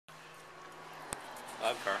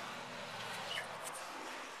Live car.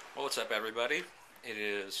 Well, what's up, everybody? It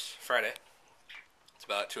is Friday. It's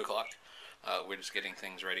about 2 o'clock. We're just getting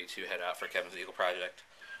things ready to head out for Kevin's Eagle project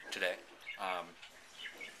today.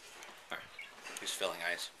 He's filling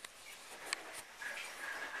ice.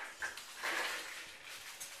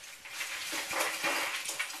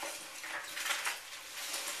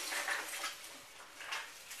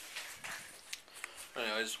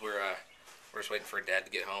 Anyways, we're just waiting for Dad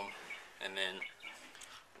to get home, and then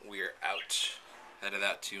we're headed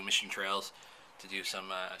out to Mission Trails to do some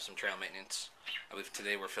trail maintenance. I believe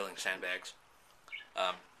today we're filling sandbags.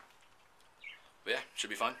 But yeah, should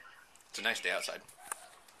be fun. It's a nice day outside.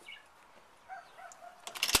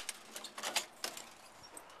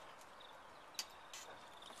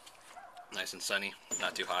 Nice and sunny,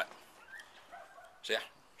 not too hot. So yeah,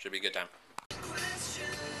 should be a good time.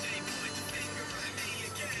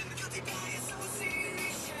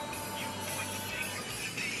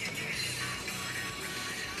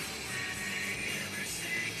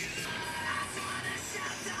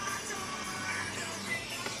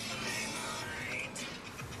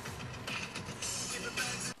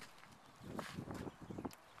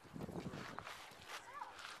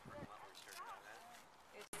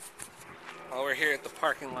 Well, we're here at the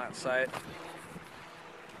parking lot site.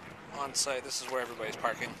 On site, this is where everybody's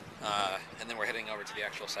parking. And then we're heading over to the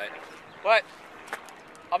actual site. What?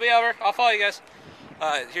 I'll be over. I'll follow you guys.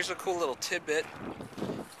 Here's a cool little tidbit.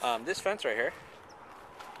 This fence right here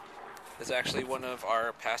is actually one of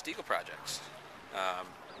our past Eagle projects.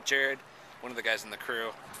 Jared, one of the guys in the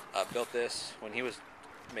crew, built this when he was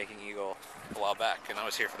making Eagle a while back, and I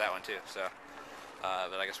was here for that one too. So,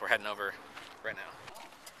 but I guess we're heading over right now.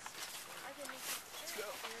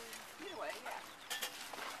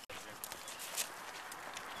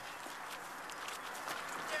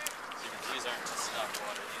 These aren't just stock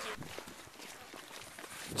water,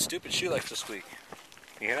 these are... Stupid shoe likes to squeak.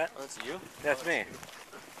 You hear that? Oh, that's you? That's me.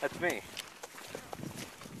 That's me.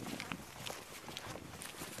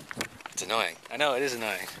 It's annoying. I know, it is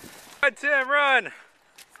annoying. Run, Tim, run!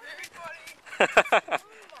 That's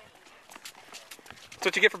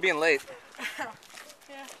what you get for being late.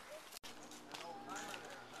 Yeah.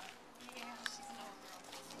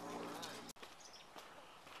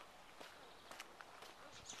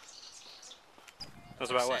 That's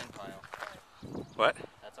about what? Sand pile. What?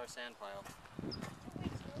 That's our sand pile.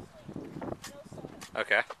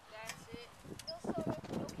 Okay.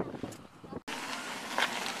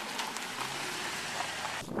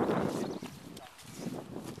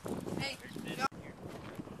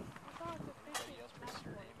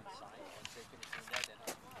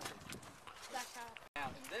 Now,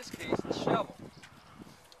 in this case, the shovel.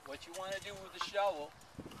 What you want to do with the shovel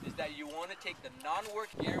is that you want to take the non-work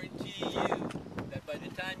guarantee you that by the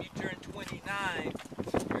time you turn 29,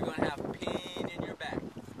 you're going to have pain in your back.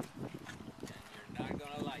 And you're not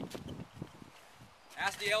going to like it.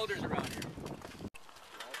 Ask the elders around here. You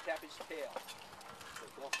want to tap his tail. So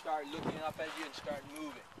he'll start looking up at you and start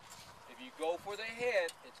moving. If you go for the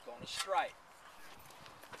head, it's going to strike.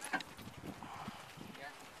 Yeah.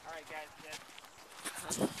 All right, guys. Yeah.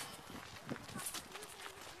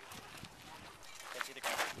 Can't see the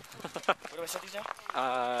camera. Where do I set these down?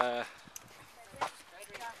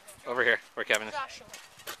 Over here, where Kevin is. Now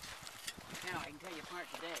I can tell you apart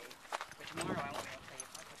today, but tomorrow I won't be able to tell you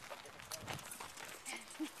apart.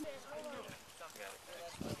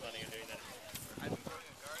 It's funny you're doing that.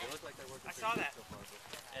 They look like they're working. I saw that.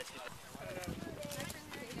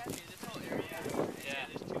 Yeah,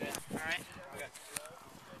 there's two there. All right.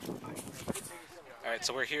 All right,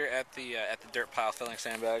 so we're here at the dirt pile filling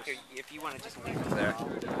sandbags. Here, if you want to just leave There.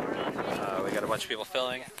 We got a bunch of people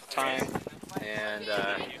filling, tying, and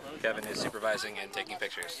Kevin is supervising and taking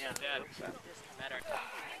pictures. Yeah, Dad. Matter.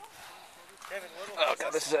 Oh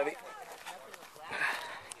god, this is heavy.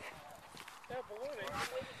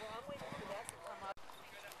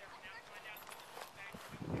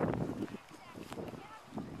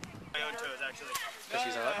 My own toes, actually. Because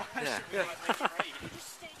she's up? Yeah. It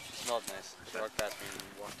smelled nice. She walked past me and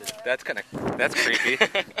walked it. That's creepy.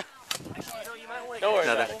 Don't worry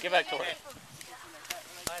No, about that- it. Get back to work.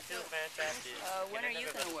 I feel fantastic. when are you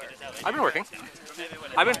going to work? I've been working.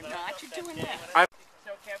 Not you doing that.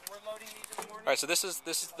 So, Kev, we're loading these in the morning. All right, so this is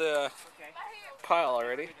the pile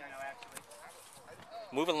already.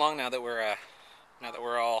 Moving along now that we're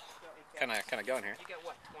all kind of going here. You got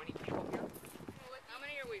what, 20 people here? How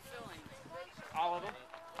many are we filling? All of them?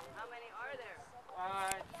 How many are there?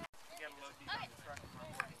 You gotta load these on the truck.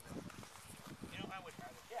 You know, I would.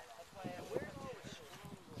 Yeah, that's why I would.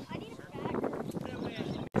 I need a bag. That way I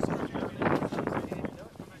can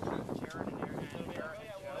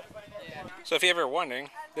So if you're ever wondering,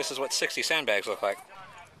 this is what 60 sandbags look like.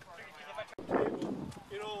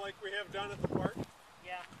 You know, like we have down at the park?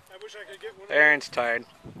 Yeah. I wish I could get one of Aaron's tired.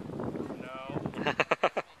 No.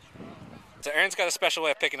 So Aaron's got a special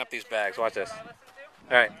way of picking up these bags. Watch this.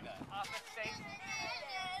 All right.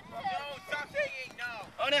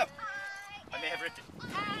 Oh no! I may have ripped it.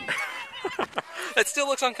 It still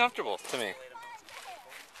looks uncomfortable to me.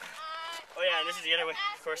 Oh yeah, and this is the other way,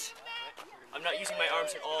 of course. I'm not using my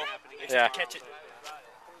arms at all. It's Yeah. just to catch it.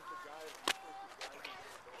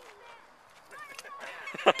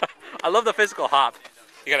 I love the physical hop.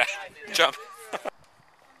 You gotta jump.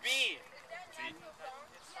 B.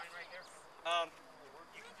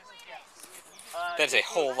 That's a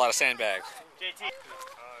whole lot of sandbags. JT.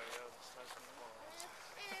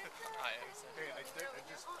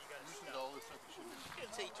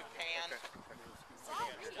 Say Japan.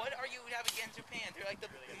 What are you have against Japan? They're like the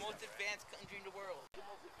most advanced country in the world.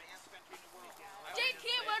 JT,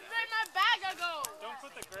 where'd my bag go? Don't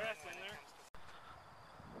put the grass in there.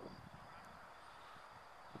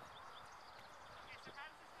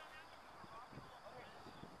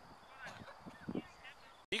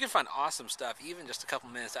 You can find awesome stuff even just a couple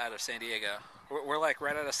minutes out of San Diego. We're like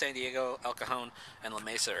right out of San Diego, El Cajon, and La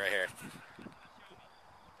Mesa right here.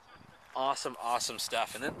 Awesome, awesome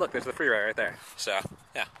stuff. And then look, there's the freeway right there. So,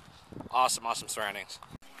 yeah. Awesome, awesome surroundings.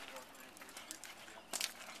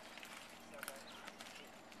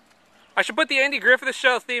 I should put the Andy Griffith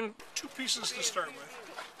Show theme. 2 pieces to start with.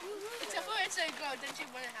 Except for it's a go, don't you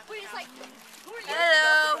want to have it? Like,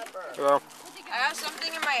 Hello. Well, I have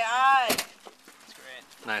something in my eye.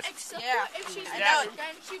 nice. Except Yeah. for if she's I out, know.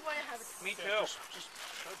 then she want to have it. Me too. Just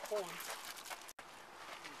start pulling.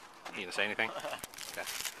 You gonna say anything? Okay.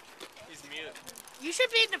 He's mute. You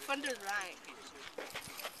should be in the front of the line.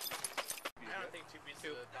 I don't think 2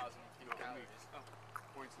 pieces of 1,000 calories.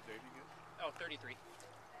 Points a day to get? Oh, 33.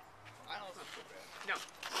 I don't know.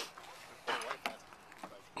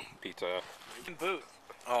 No. Pizza. Booth.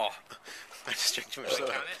 Oh, I just drank too much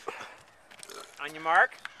soda. Count it. On your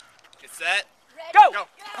mark. Get set. Go.